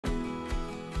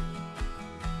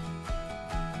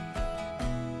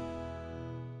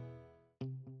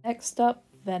Next up,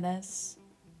 Venice.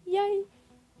 Yay!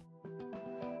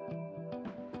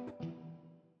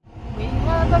 We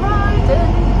have arrived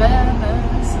in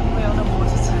Venice and we're on a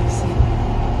water taxi.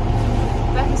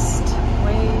 Best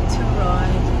way to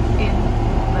ride in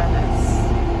Venice.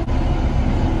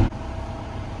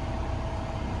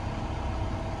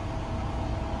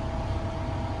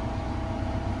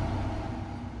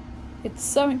 It's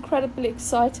so incredibly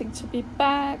exciting to be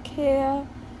back here.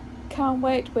 Can't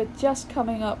wait, we're just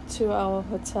coming up to our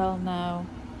hotel now.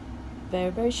 Very,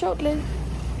 very shortly.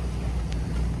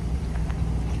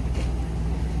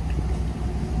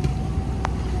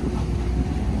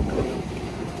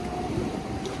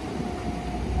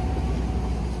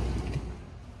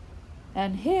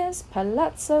 And here's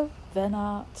Palazzo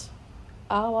Grimani,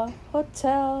 our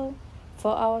hotel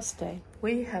for our stay.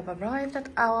 We have arrived at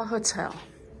our hotel.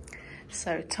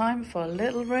 So time for a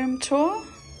little room tour.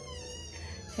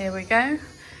 Here we go.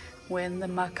 We're in the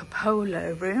Marco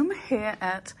Polo room here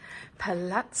at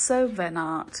Palazzo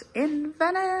Grimani in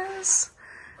Venice.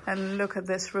 And look at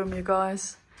this room, you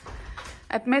guys.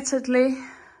 Admittedly,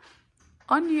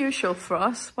 unusual for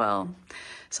us. Well,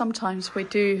 sometimes we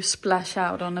do splash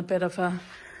out on a bit of a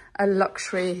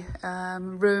luxury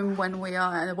room when we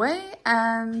are away,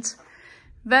 and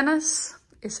Venice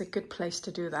is a good place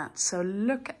to do that. So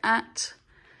look at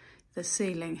the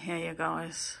ceiling here, you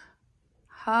guys.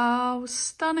 How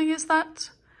stunning is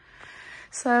that?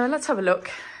 So let's have a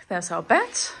look. There's our bed,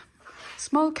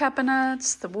 small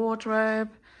cabinets, the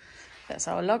wardrobe. There's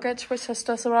our luggage, which has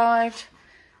just arrived.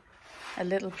 A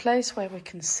little place where we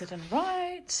can sit and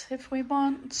write if we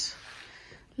want.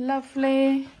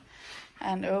 Lovely.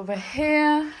 And over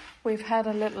here, we've had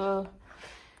a little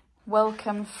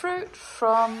welcome fruit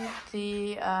from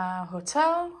the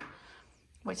hotel,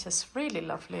 which is really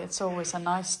lovely. It's always a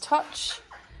nice touch.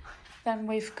 Then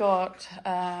we've got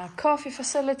coffee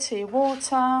facility,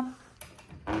 water.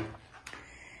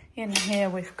 In here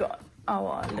we've got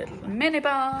our little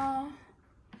minibar,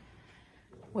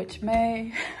 which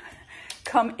may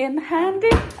come in handy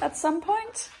at some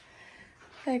point.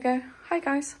 There you go. Hi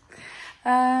guys.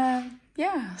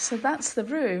 Yeah, so that's the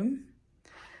room.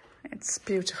 It's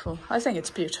beautiful. I think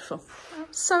it's beautiful.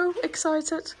 I'm so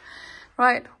excited.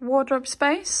 Right, wardrobe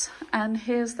space, and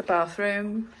here's the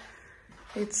bathroom.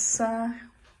 It's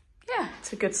yeah,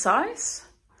 it's a good size.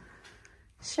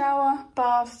 Shower,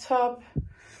 bathtub.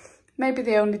 Maybe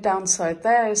the only downside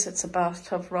there is it's a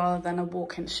bathtub rather than a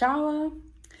walk-in shower.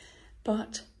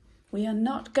 But we are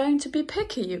not going to be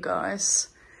picky, you guys.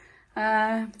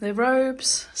 The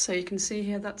robes, so you can see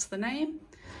here, that's the name.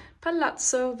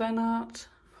 Palazzo Grimani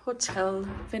Hotel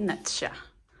Venezia.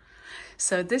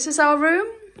 So this is our room.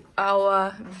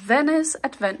 Our Venice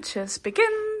adventures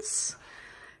begins.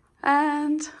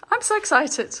 And I'm so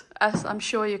excited, as I'm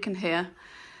sure you can hear.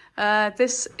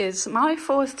 This is my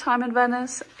 4th time in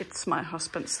Venice. It's my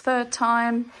husband's 3rd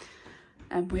time.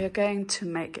 And we are going to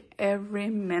make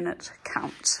every minute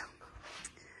count.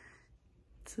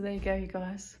 So there you go, you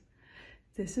guys.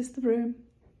 This is the room.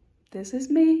 This is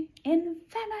me in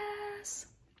Venice.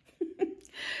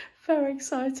 Very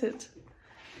excited.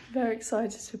 Very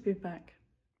excited to be back.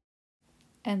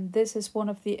 And this is one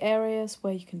of the areas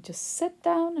where you can just sit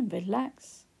down and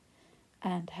relax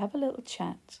and have a little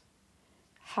chat.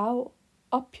 How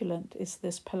opulent is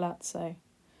this palazzo?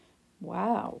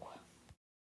 Wow.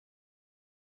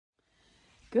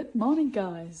 Good morning,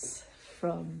 guys,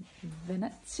 from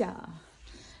Venezia.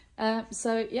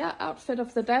 So yeah, outfit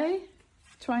of the day,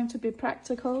 trying to be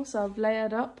practical, so I've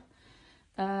layered up.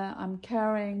 I'm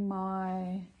carrying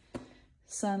my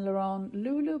Saint Laurent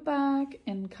Lulu bag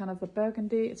in kind of a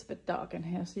burgundy. It's a bit dark in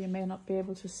here, so you may not be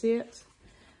able to see it.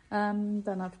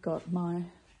 Then I've got my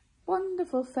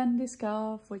wonderful FENDI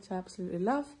scarf, which I absolutely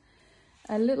love.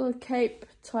 A little cape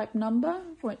type number,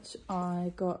 which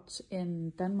I got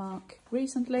in Denmark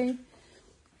recently.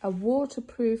 A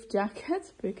waterproof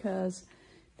jacket, because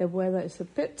the weather is a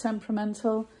bit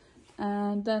temperamental.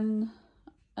 And then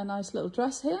a nice little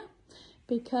dress here,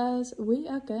 because we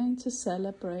are going to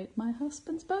celebrate my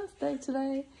husband's birthday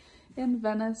today in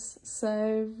Venice.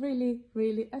 So really,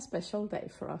 really a special day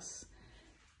for us.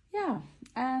 Yeah,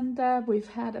 and we've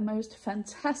had a most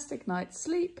fantastic night's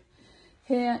sleep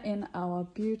here in our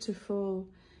beautiful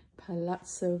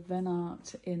Palazzo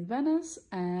Grimani in Venice,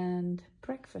 and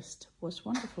breakfast was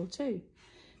wonderful too.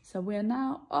 So we're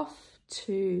now off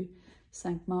to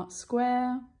St. Mark's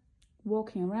Square,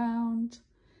 walking around,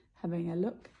 having a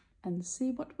look and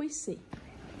see what we see.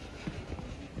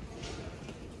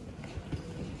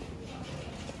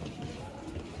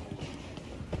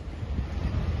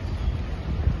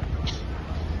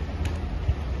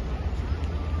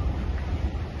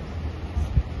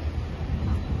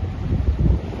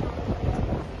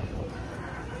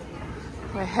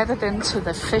 We're headed into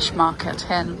the fish market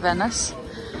here in Venice.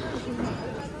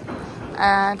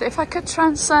 And if I could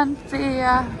transcend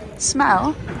the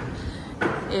smell,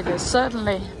 it is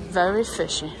certainly very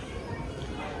fishy.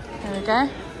 There we go.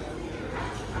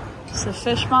 It's the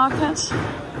fish market.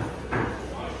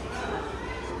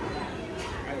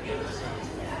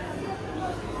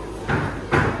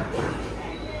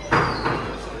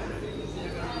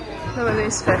 Look at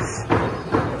these fish.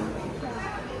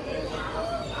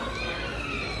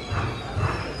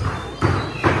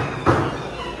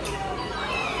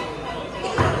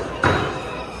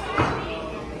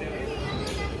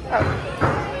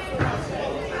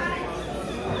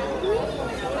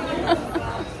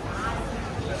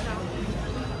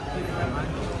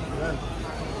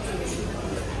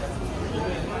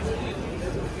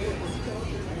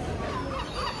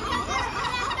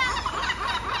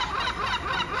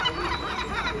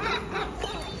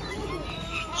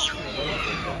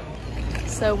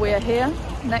 So we are here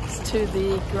next to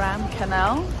the Grand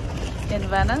Canal in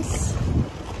Venice.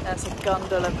 There's a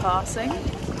gondola passing.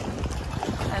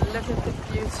 And look at the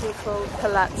beautiful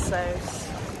palazzos.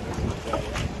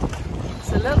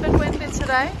 It's a little bit windy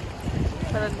today,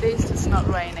 but at least it's not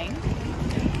raining.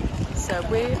 So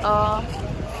we are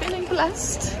feeling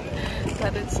blessed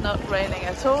that it's not raining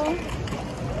at all,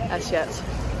 as yet,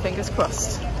 fingers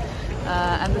crossed.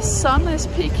 And the sun is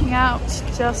peeking out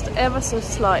just ever so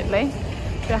slightly.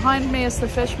 Behind me is the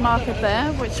fish market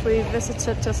there, which we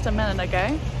visited just a minute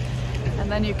ago.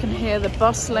 And then you can hear the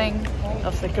bustling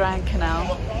of the Grand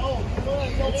Canal.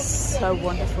 It's so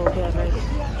wonderful here, baby.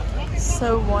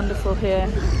 So wonderful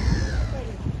here.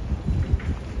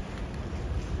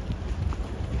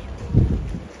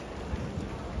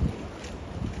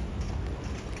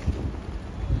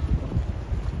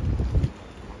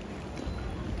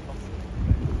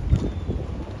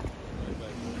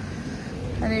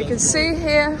 And you can see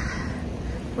here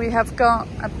we have got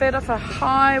a bit of a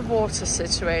high water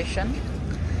situation,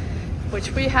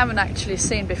 which we haven't actually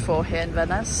seen before here in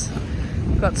Venice.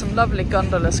 We've got some lovely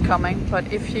gondolas coming,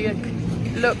 but if you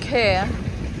look here,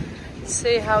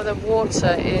 see how the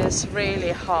water is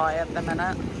really high at the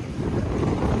minute.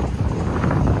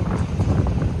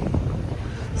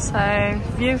 So,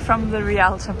 view from the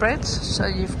Rialto Bridge, so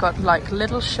you've got like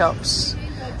little shops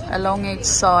along each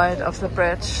side of the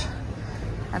bridge.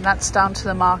 And that's down to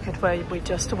the market where we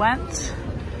just went.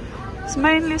 It's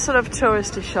mainly sort of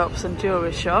touristy shops and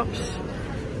jewelry shops.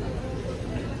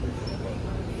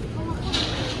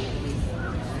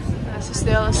 This is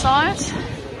the other side.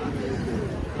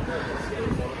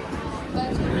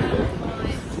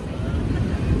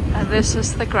 And this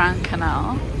is the Grand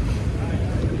Canal.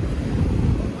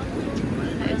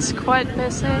 It's quite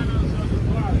busy.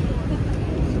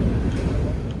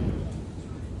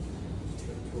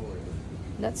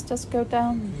 Let's just go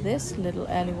down this little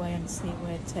alleyway and see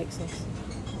where it takes us.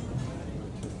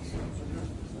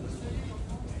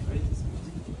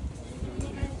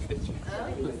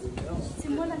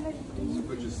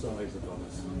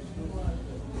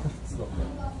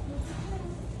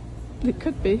 It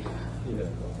could be.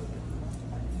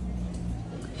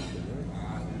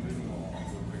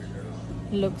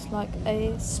 Looks like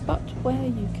a spot where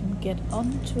you can get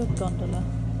onto a gondola.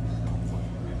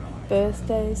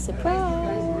 Birthday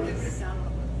surprise!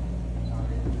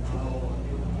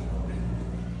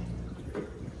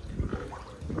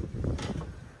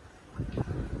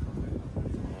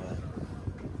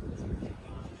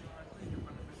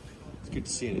 It's good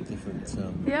to see it at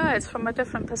different... yeah, it's from a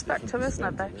different perspective, isn't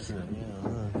it, babe? Isn't it? Yeah,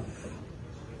 I know.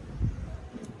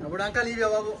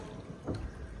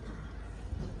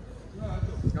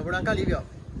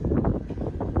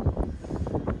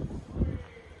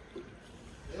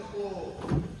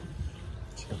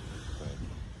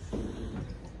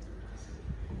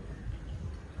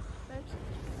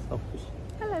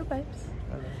 Hello, babes.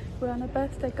 Hello. We're on a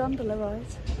birthday gondola ride.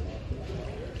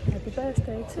 Happy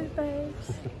birthday to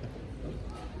babes.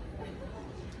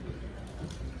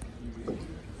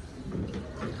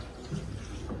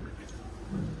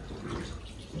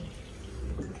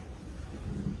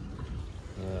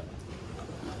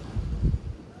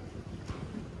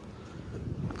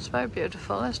 It's very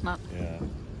beautiful, isn't it? Yeah.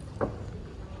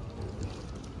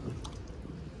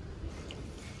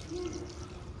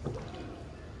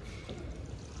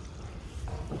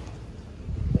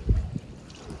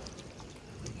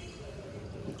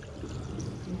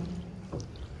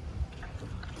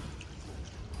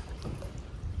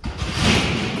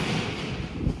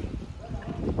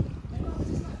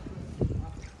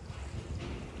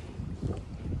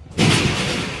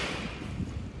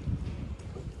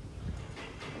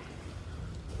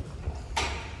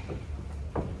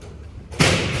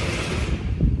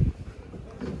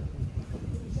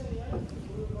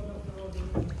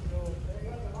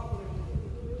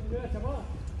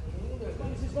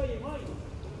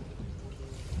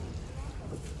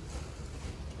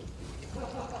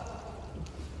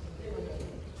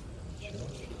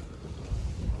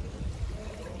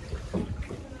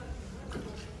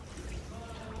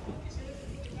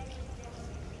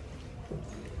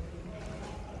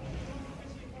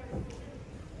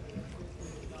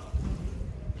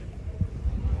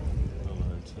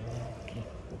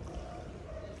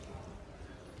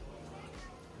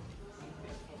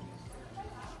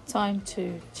 time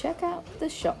to check out the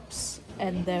shops,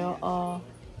 and there are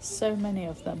so many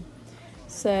of them.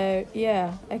 So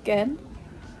yeah, again,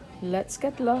 let's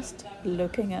get lost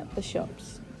looking at the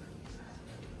shops.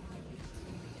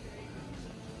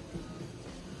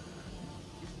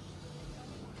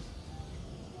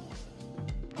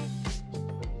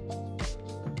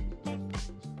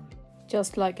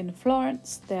 Just like in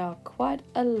Florence, there are quite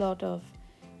a lot of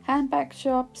handbag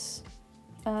shops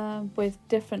with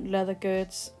different leather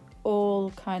goods, all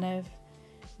kind of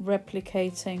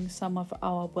replicating some of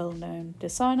our well-known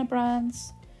designer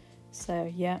brands.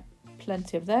 So yeah,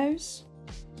 plenty of those.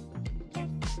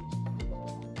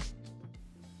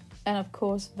 And of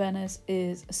course, Venice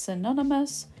is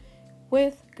synonymous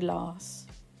with glass,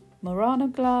 Murano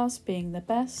glass being the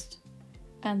best,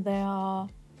 and there are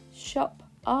shop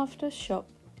after shop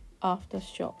after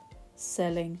shop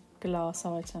selling glass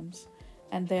items,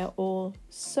 and they are all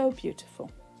so beautiful.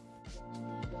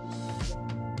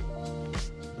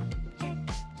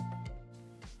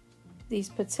 These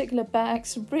particular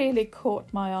bags really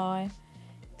caught my eye.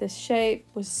 The shape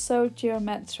was so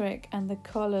geometric and the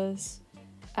colors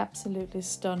absolutely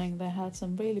stunning. They had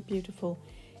some really beautiful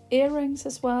earrings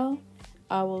as well.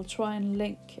 I will try and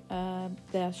link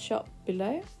their shop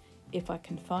below if I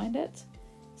can find it,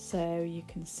 so you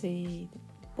can see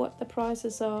what the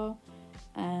prices are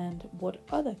and what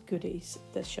other goodies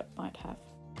the shop might have.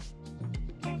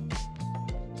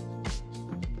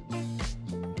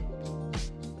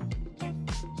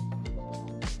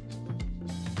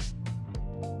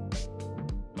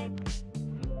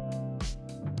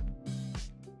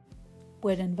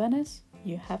 When in Venice,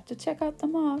 you have to check out the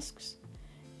masks.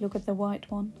 Look at the white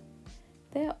one.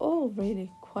 They're all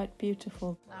really quite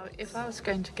beautiful. Now, if I was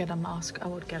going to get a mask, I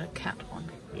would get a cat one.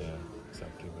 Yeah,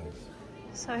 exactly right.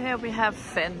 So here we have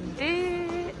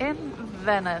Fendi in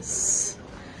Venice.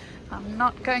 I'm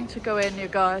not going to go in, you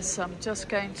guys. I'm just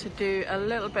going to do a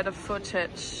little bit of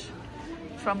footage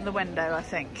from the window, I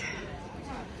think,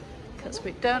 because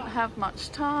we don't have much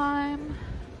time.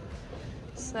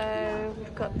 So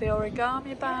we've got the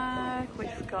origami bag,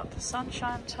 we've got the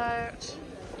sunshine tote.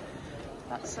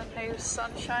 That's a new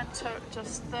sunshine tote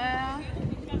just there.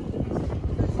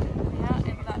 Yeah,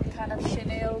 in that kind of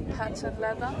chenille pattern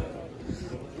leather.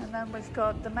 And then we've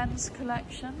got the men's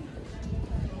collection,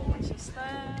 which is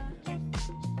there.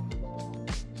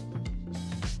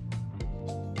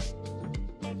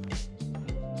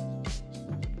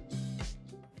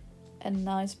 A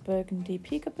nice burgundy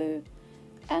peekaboo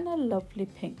and a lovely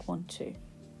pink one too.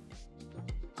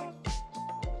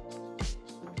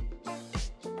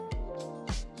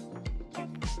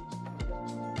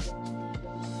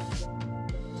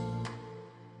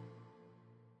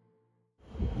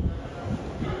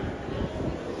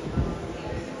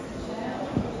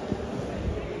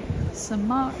 St.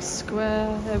 Mark's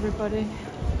Square, everybody,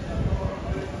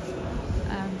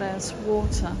 and there's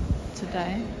water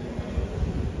today.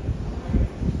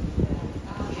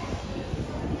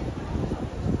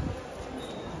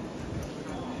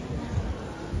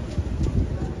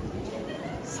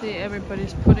 See,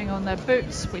 everybody's putting on their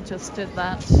boots. We just did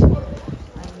that.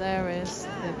 And there is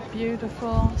the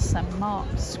beautiful St.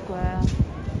 Mark's Square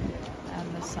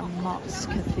and the St. Mark's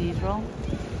Cathedral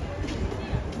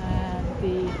and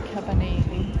the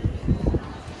Campanile.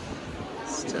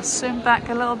 Let's just zoom back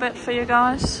a little bit for you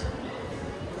guys.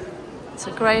 It's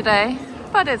a grey day,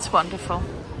 but it's wonderful.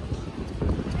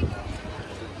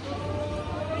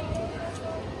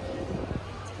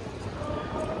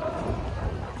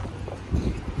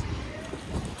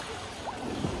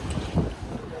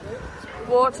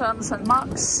 Water on St.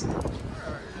 Mark's,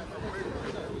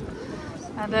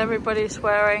 and everybody's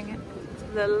wearing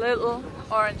the little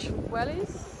orange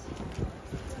wellies,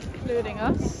 including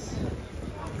us.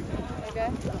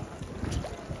 Okay,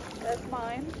 there's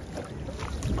mine,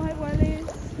 my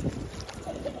wellies.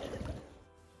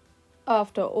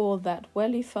 After all that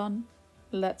welly fun,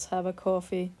 let's have a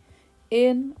coffee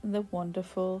in the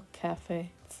wonderful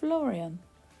Cafe Florian.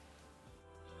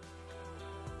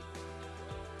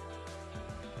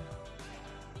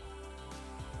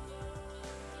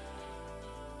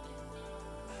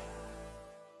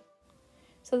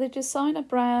 So the designer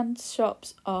brand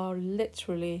shops are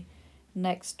literally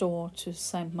next door to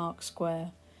St. Mark's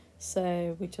Square.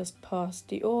 So we just passed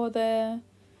DIOR there.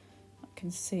 I can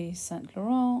see Saint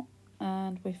Laurent,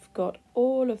 and we've got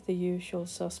all of the usual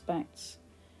suspects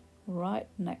right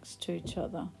next to each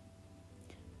other.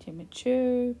 Jimmy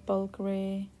Choo,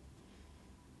 Bulgari.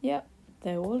 Yep,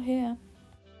 they're all here.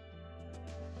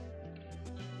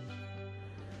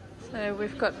 So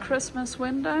we've got Christmas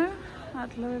window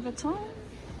at Louis Vuitton.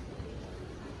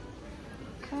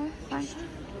 Okay, thank you.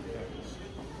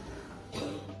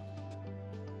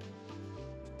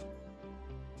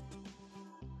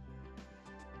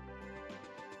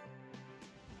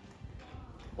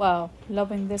 Wow,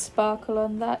 loving the sparkle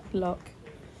on that lock.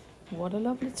 What a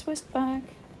lovely twist bag.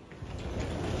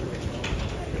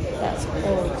 That's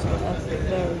also a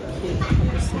very cute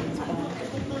Christmas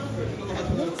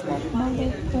bag. Looks like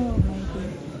mother pearl maybe.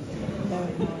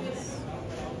 Very nice.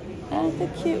 And the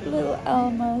cute little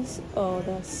Almas. Oh,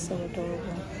 that's so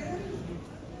adorable.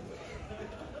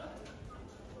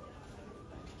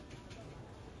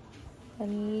 A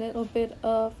little bit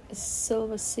of a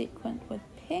silver sequin with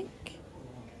pink.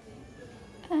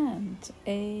 And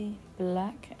a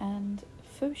black and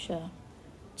fuchsia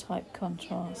type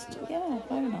contrast. Yeah,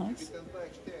 very nice.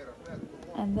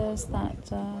 And there's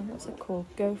that, what's it called?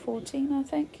 Go 14, I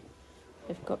think.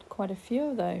 They've got quite a few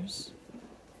of those.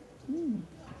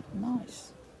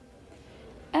 Nice.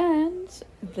 And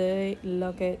the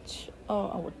luggage.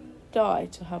 Oh, I would die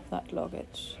to have that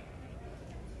luggage.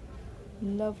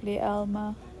 Lovely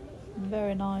Alma.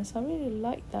 Very nice. I really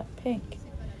like that pink.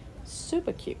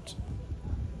 Super cute.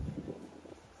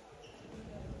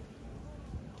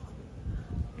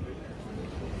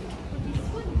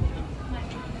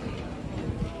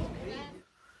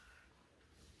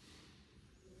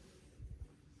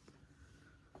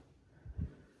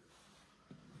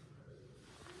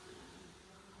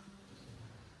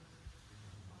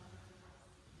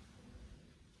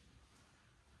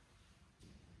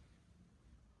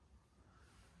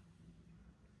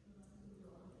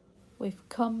 We've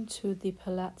come to the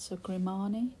Palazzo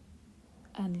Grimani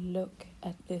and look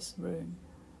at this room.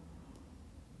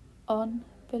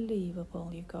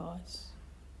 Unbelievable, you guys.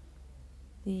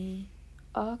 The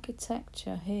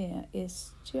architecture here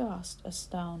is just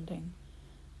astounding.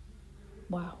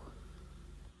 Wow.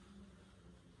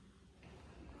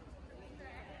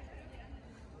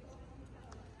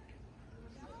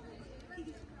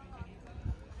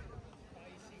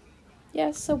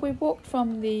 Yes, so we walked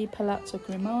from the Palazzo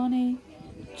Grimani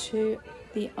to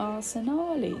the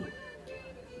Arsenale,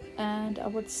 and I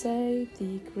would say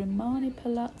the Grimani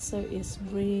Palazzo is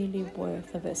really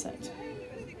worth a visit.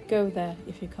 Go there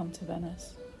if you come to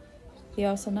Venice. The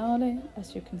Arsenale,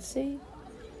 as you can see,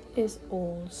 is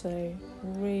also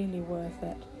really worth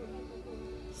it.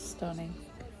 Stunning.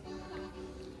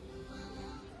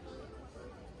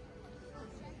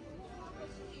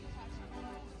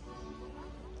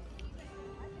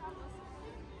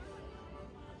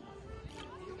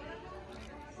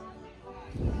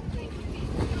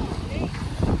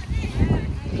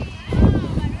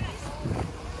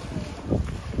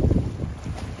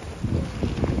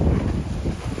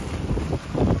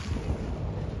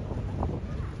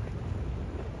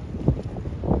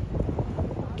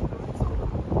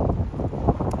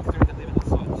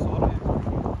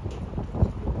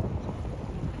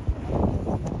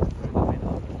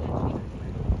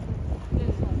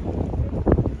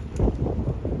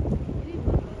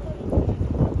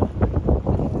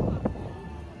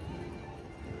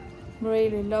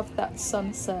 Really love that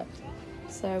sunset,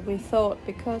 so we thought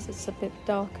because it's a bit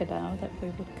darker now that we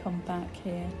would come back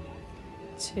here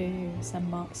to San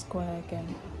Marco Square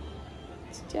again.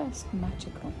 It's just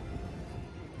magical.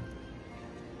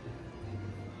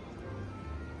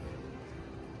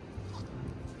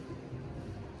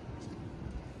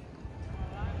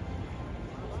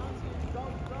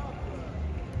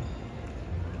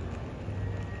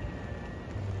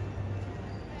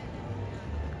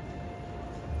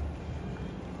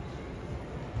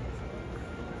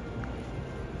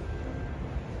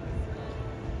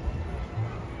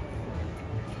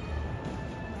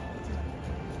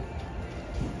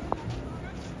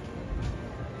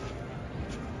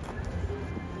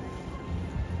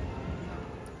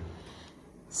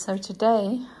 So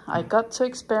today I got to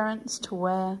experience to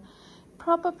wear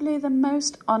probably the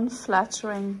most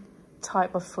unflattering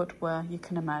type of footwear you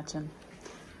can imagine.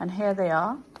 And here they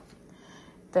are.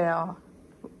 They are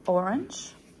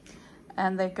orange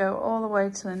and they go all the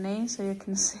way to the knee, so you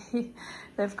can see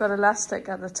they've got elastic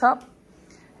at the top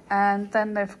and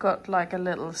then they've got like a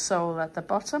little sole at the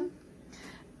bottom.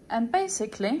 And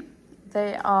basically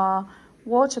they are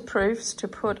waterproofs to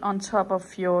put on top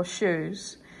of your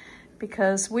shoes,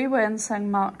 because we were in San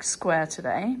Marco Square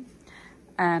today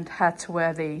and had to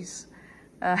wear these.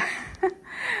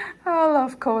 I'll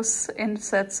of course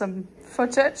insert some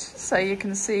footage so you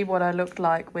can see what I looked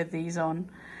like with these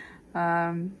on.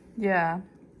 Yeah,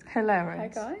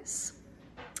 hilarious. Hi guys,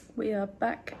 we are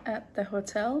back at the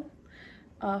hotel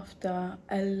after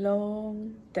a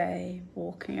long day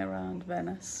walking around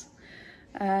Venice.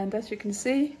 And as you can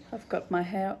see, I've got my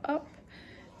hair up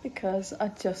because I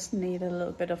just need a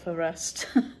little bit of a rest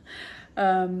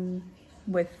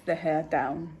with the hair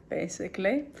down,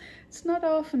 basically. It's not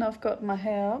often I've got my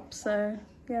hair up, so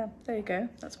yeah, there you go.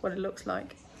 That's what it looks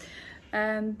like.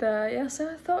 And yeah, so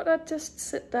I thought I'd just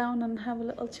sit down and have a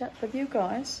little chat with you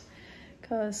guys,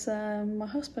 because my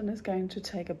husband is going to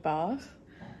take a bath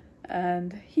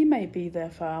and he may be there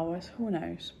for hours, who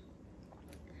knows.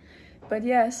 But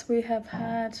yes, we have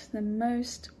had the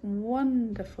most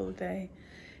wonderful day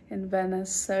in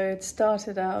Venice. So it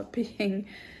started out being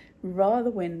rather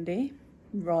windy,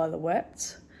 rather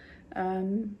wet,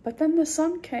 but then the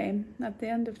sun came at the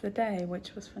end of the day,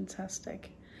 which was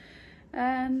fantastic.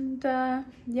 And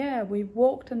yeah, we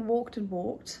walked and walked and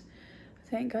walked. I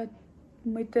think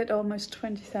we did almost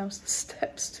 20,000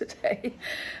 steps today.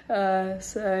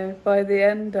 So by the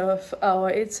end of our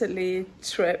Italy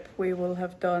trip, we will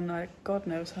have done God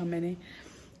knows how many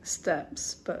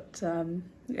steps. But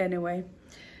anyway,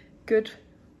 good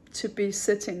to be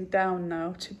sitting down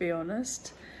now, to be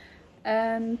honest.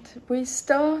 And we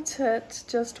started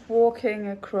just walking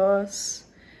across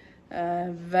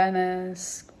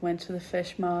Venice, went to the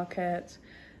fish market.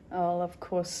 I'll of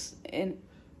course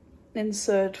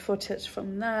insert footage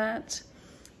from that.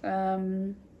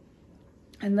 And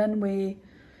then we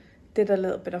did a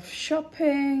little bit of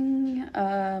shopping,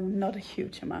 not a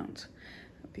huge amount,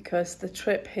 because the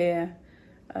trip here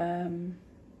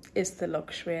is the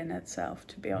luxury in itself,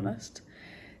 to be honest.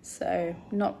 So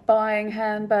not buying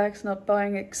handbags, not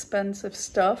buying expensive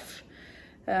stuff.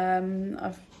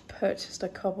 I've purchased a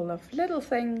couple of little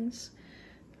things,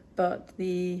 but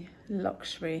the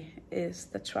luxury is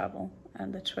the travel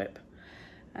and the trip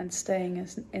and staying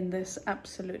in this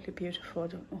absolutely beautiful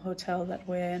hotel that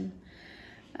we're in.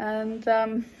 And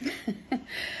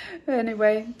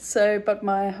anyway, so but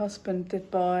my husband did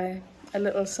buy a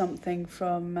little something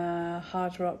from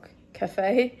Hard Rock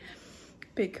Cafe,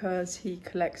 because he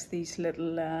collects these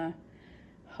little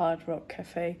Hard Rock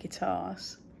Cafe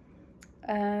guitars.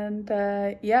 And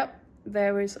yep,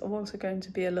 there is also going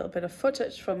to be a little bit of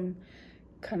footage from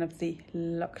kind of the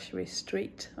luxury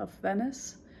street of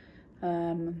Venice,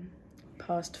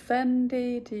 past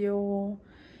FENDI, DIOR,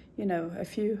 you know, a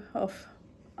few of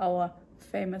our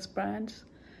famous brands.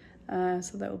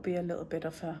 So there will be a little bit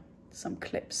of some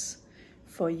clips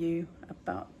for you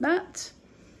about that.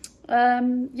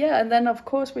 Yeah, and then of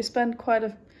course we spent quite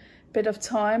a bit of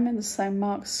time in the St.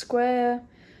 Mark's Square,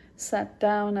 sat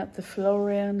down at the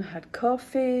Florian, had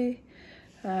coffee,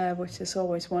 which is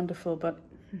always wonderful, but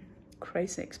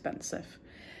crazy expensive.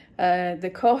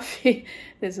 The coffee,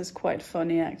 this is quite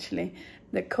funny actually,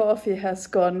 the coffee has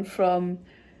gone from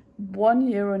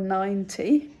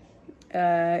 €1.90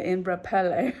 in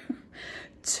Rapello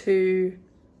to,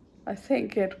 I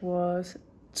think it was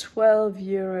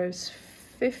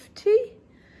 €12.50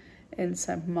 in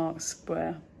St. Mark's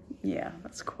Square. Yeah,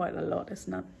 that's quite a lot,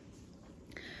 isn't it?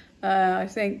 I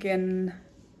think in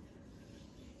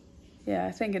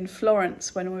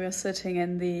Florence, when we were sitting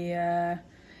in the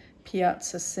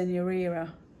Piazza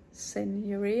Signoria,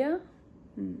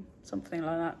 something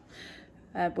like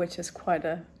that, which is quite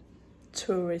a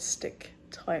touristic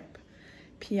type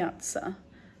piazza.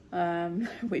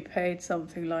 We paid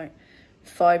something like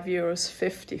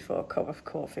 €5.50 for a cup of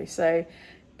coffee. So,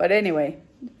 but anyway,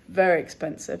 very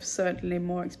expensive. Certainly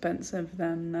more expensive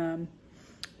than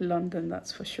London,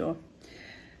 that's for sure.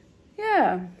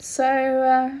 Yeah,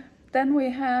 so then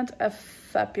we had a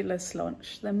fabulous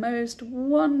lunch, the most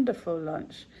wonderful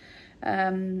lunch,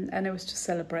 and it was to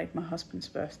celebrate my husband's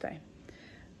birthday.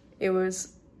 It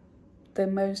was the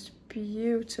most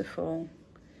beautiful,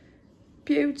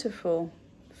 beautiful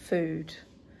food.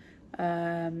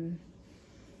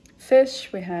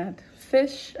 Fish, we had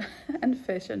fish and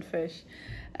fish and fish,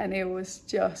 and it was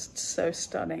just so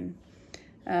stunning.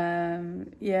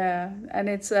 Yeah, and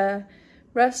it's a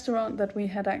restaurant that we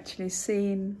had actually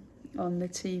seen on the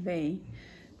TV,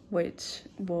 which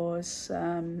was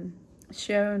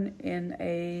shown in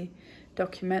a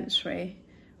documentary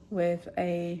with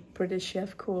a British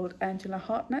chef called Angela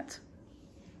Hartnett,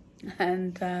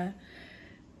 and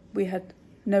we had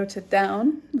noted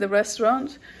down the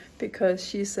restaurant because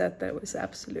she said that it was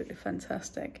absolutely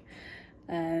fantastic,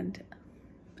 and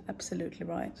absolutely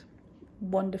right.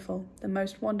 Wonderful, the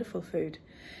most wonderful food.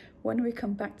 When we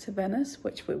come back to Venice,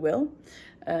 which we will,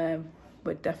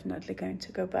 we're definitely going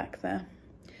to go back there.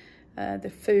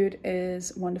 The food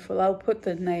is wonderful. I'll put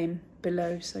the name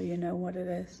below so you know what it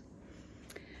is.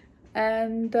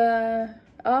 And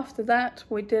after that,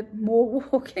 we did more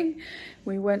walking.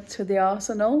 We went to the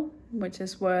Arsenale, which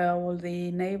is where all the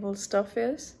naval stuff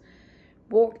is.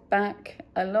 Walked back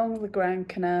along the Grand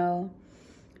Canal,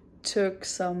 took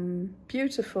some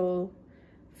beautiful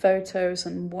photos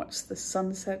and watched the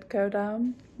sunset go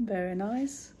down. Very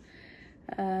nice.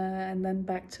 And then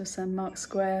back to St. Mark's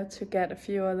Square to get a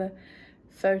few other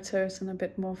photos and a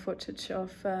bit more footage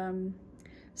of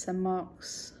St.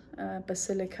 Mark's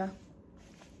Basilica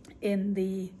in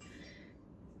the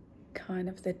kind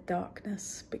of the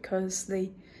darkness, because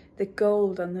the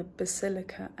gold on the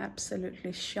basilica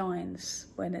absolutely shines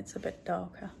when it's a bit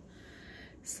darker.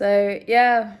 So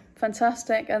yeah,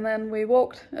 fantastic. And then we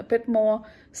walked a bit more,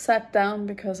 sat down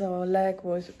because our leg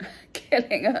was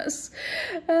killing us,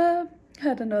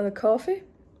 had another coffee,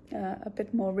 a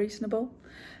bit more reasonable,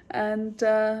 and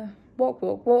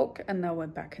walk, and now we're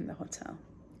back in the hotel.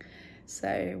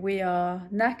 So we are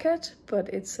knackered, but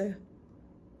it's a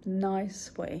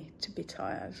nice way to be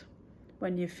tired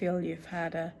when you feel you've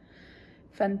had a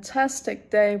fantastic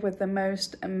day with the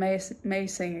most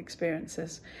amazing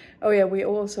experiences. Oh yeah, we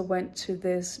also went to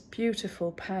this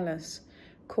beautiful palace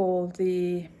called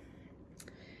the,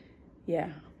 yeah,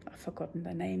 I've forgotten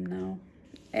the name now.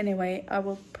 Anyway, I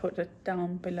will put it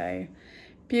down below.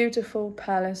 Beautiful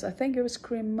palace. I think it was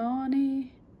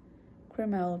Grimaldi.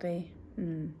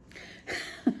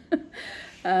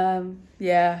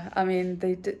 Yeah, I mean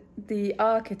the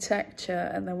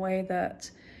architecture and the way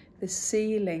that the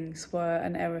ceilings were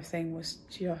and everything was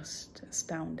just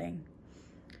astounding.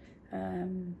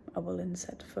 I will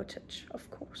insert footage, of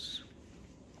course.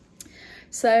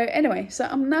 So anyway, so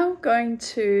I'm now going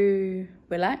to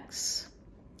relax,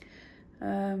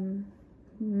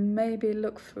 maybe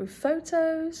look through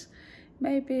photos,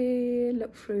 maybe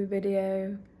look through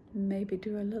video, maybe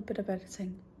do a little bit of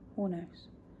editing, who knows.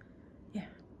 Yeah,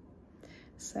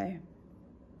 so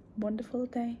wonderful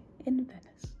day in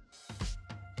Venice.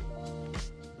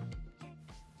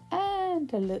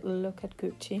 And a little look at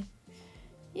Gucci.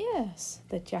 Yes,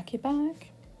 the Jackie bag.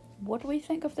 What do we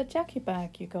think of the Jackie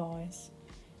bag, you guys?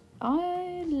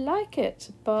 I like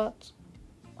it, but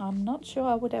I'm not sure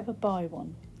I would ever buy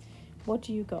one. What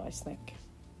do you guys think?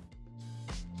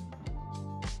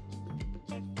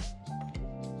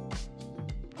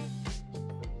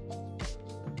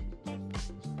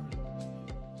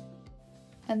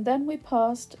 And then we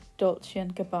passed Dolce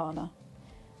 & Gabbana,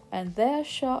 and their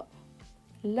shop,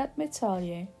 let me tell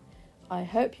you, I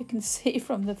hope you can see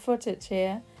from the footage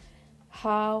here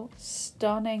how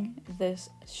stunning this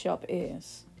shop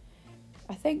is.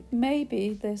 I think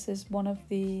maybe this is one of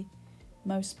the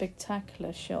most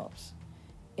spectacular shops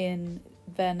in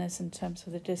Venice in terms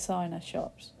of the designer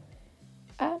shops.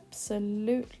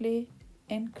 Absolutely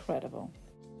incredible.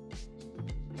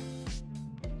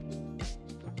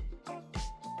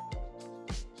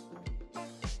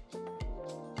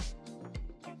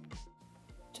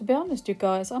 To be honest, you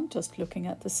guys, I'm just looking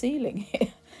at the ceiling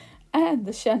here and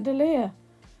the chandelier.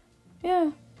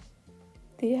 Yeah,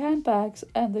 the handbags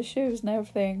and the shoes and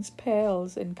everything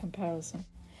pales in comparison.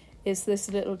 Is this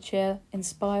little chair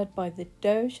inspired by the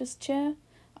Doge's chair,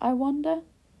 I wonder?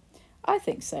 I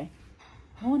think so.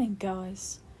 Morning,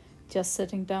 guys. Just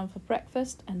sitting down for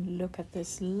breakfast, and look at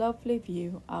this lovely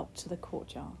view out to the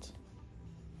courtyard.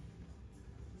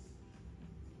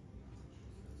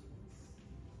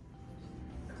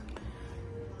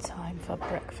 Time for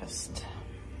breakfast.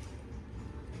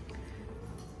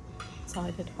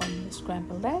 Decided on the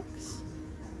scrambled eggs,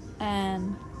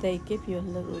 and they give you a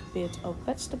little bit of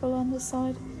vegetable on the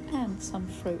side and some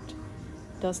fruit.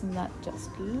 Doesn't that just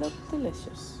look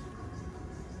delicious?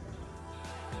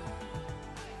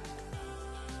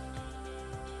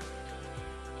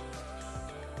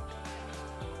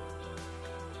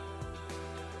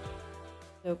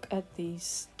 Look at these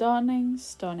stunning,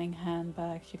 stunning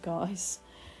handbags, you guys.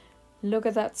 Look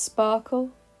at that sparkle.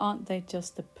 Aren't they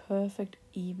just the perfect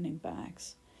evening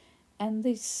bags? And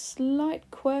the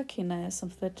slight quirkiness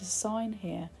of the design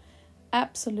here,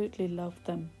 absolutely love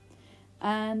them.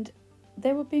 And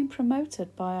they were being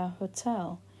promoted by our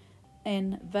hotel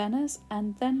in Venice,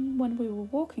 and then when we were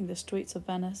walking the streets of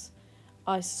Venice,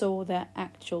 I saw their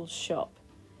actual shop.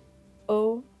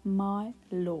 Oh my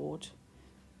lord.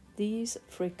 These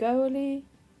Frigoli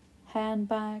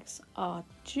handbags are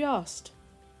just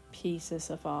pieces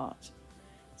of art.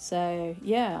 So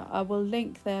yeah, I will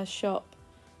link their shop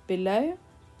below.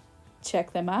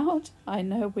 Check them out. I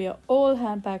know we are all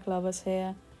handbag lovers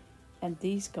here, and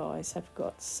these guys have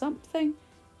got something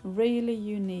really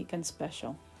unique and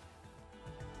special.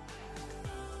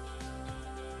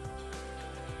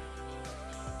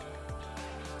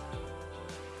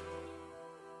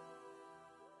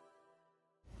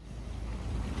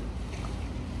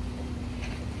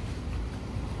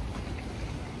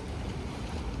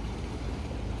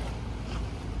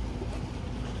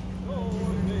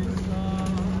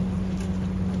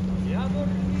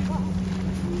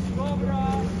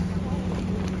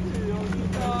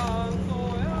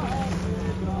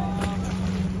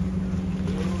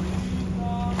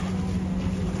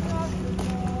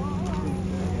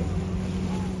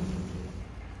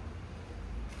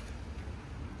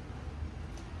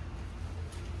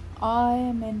 I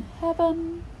am in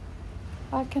heaven.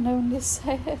 I can only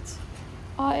say it.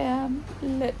 I am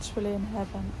literally in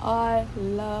heaven. I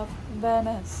love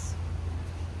Venice.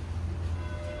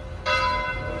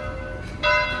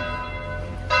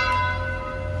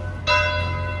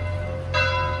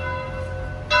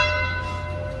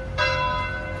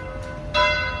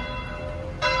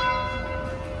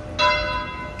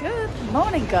 Good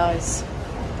morning, guys.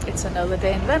 It's another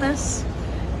day in Venice,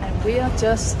 and we are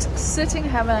just sitting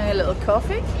having a little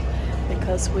coffee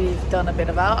because we've done a bit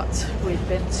of art. We've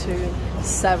been to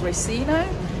Savricino,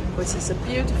 which is a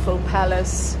beautiful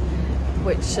palace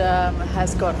which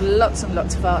has got lots and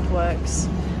lots of artworks,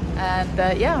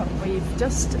 and yeah, we've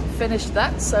just finished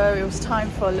that, so it was time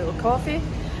for a little coffee,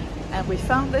 and we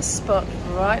found this spot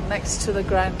right next to the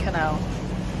Grand Canal,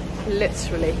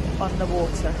 literally on the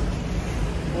water.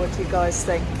 What do you guys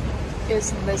think?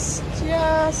 Isn't this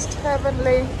just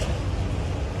heavenly?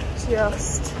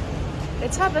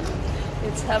 It's heaven.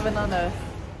 It's heaven on earth.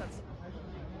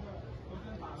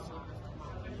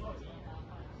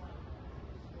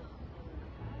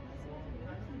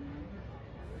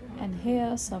 And here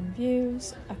are some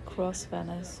views across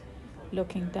Venice,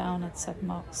 looking down at San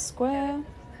Marco Square,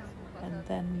 and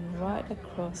then right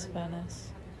across Venice,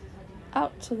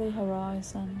 out to the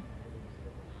horizon.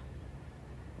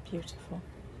 Beautiful.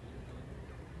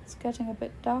 It's getting a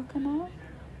bit darker now.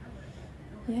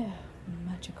 Yeah,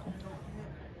 magical.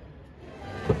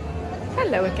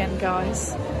 Hello again,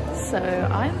 guys. So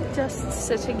I'm just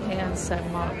sitting here in San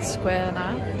Marco Square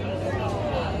now,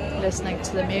 listening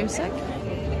to the music.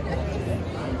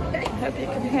 I hope you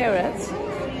can hear it.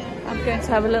 I'm going to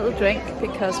have a little drink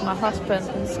because my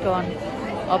husband's gone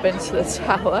up into the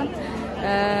tower,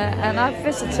 and I've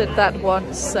visited that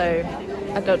once, so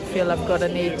I don't feel I've got a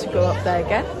need to go up there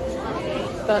again.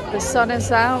 But the sun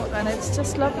is out, and it's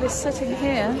just lovely sitting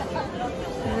here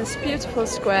in this beautiful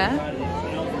square.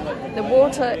 The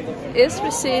water is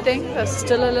receding, there's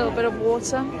still a little bit of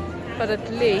water, but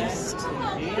at least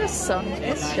the sun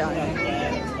is shining.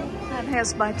 And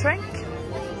here's my drink.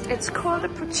 It's called a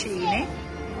Puccini.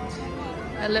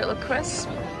 A little crisp,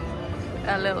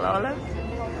 a little olive,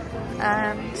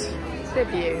 and the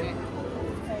view.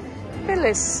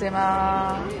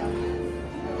 Bellissima.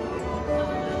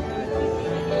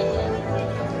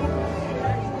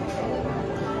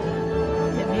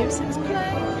 The music's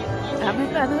playing. I'm in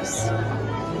Venice.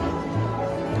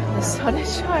 The sun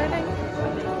is shining.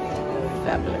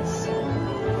 Fabulous.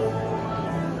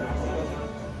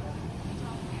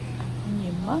 What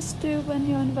you must do when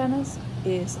you're in Venice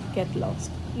is get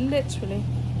lost. Literally,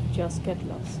 just get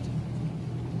lost.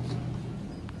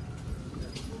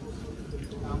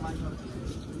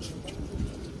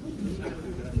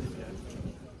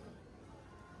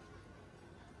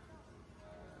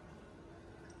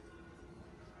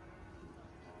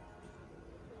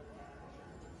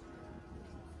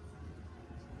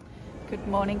 Good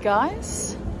morning,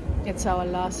 guys. It's our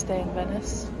last day in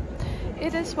Venice.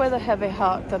 It is with a heavy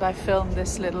heart that I filmed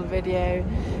this little video,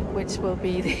 which will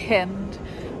be the end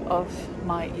of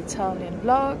my Italian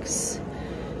vlogs.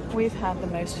 We've had the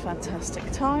most fantastic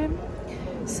time.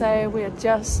 So we're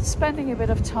just spending a bit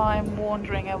of time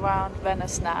wandering around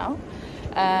Venice now,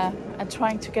 and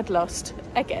trying to get lost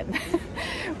again,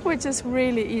 which is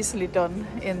really easily done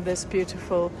in this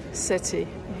beautiful city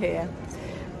here.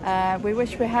 We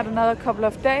wish we had another couple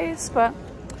of days, but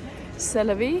c'est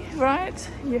la vie, right?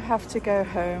 You have to go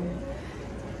home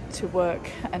to work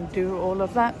and do all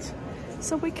of that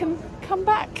so we can come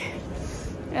back,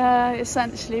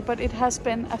 essentially. But it has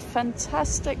been a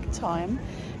fantastic time.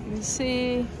 You can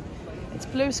see it's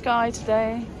blue sky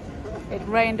today. It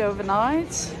rained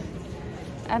overnight,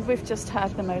 and we've just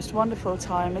had the most wonderful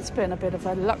time. It's been a bit of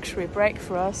a luxury break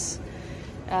for us.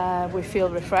 We feel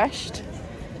refreshed,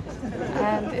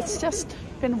 and it's just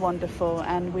been wonderful,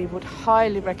 and we would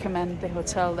highly recommend the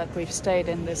hotel that we've stayed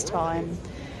in this time,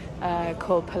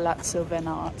 called Palazzo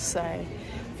Grimani. So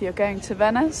if you're going to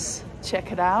Venice,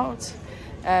 check it out.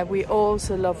 We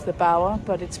also love the Bower,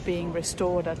 but it's being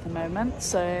restored at the moment,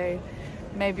 so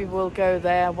maybe we'll go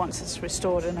there once it's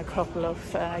restored in a couple of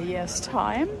years'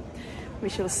 time. We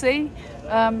shall see.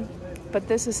 But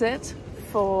this is it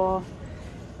for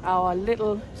our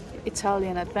little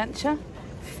Italian adventure,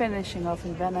 finishing off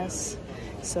in Venice.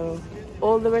 So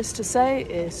all there is to say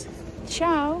is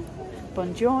ciao,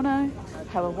 buongiorno,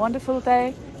 have a wonderful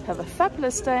day, have a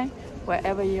fabulous day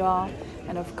wherever you are.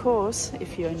 And of course,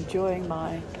 if you're enjoying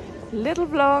my little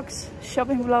vlogs,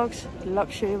 shopping vlogs,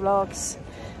 luxury vlogs,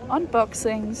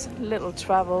 unboxings, little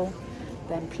travel,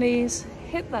 then please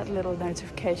hit that little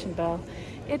notification bell.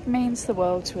 It means the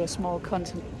world to a small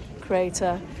content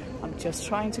creator I'm just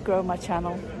trying to grow my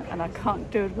channel and I can't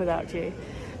do it without you.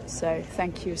 So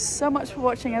thank you so much for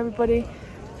watching, everybody.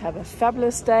 Have a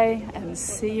fabulous day and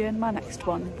see you in my next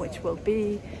one, which will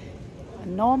be a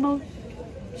normal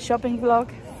shopping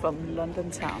vlog from London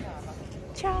town.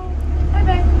 Ciao, bye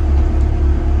bye.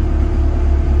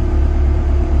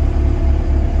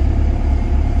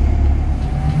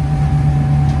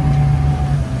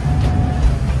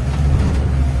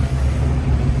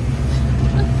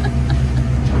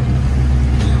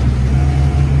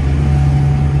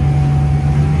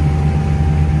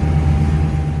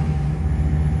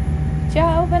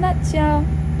 Ciao Venezia,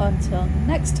 until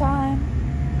next time,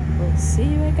 we'll see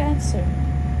you again soon.